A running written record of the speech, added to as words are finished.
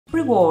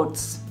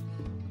Rewards.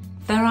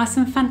 There are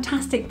some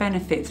fantastic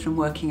benefits from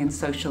working in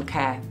social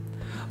care,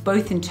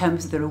 both in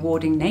terms of the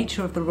rewarding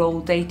nature of the role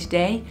day to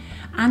day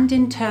and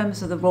in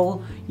terms of the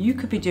role you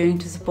could be doing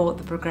to support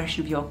the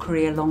progression of your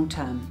career long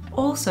term.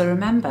 Also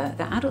remember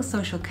that adult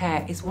social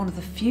care is one of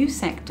the few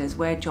sectors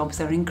where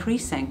jobs are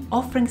increasing,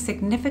 offering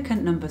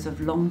significant numbers of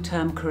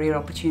long-term career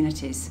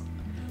opportunities.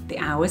 The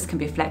hours can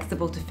be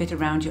flexible to fit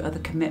around your other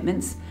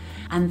commitments,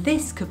 and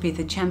this could be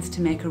the chance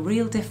to make a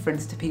real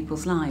difference to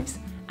people's lives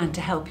and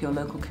to help your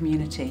local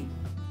community.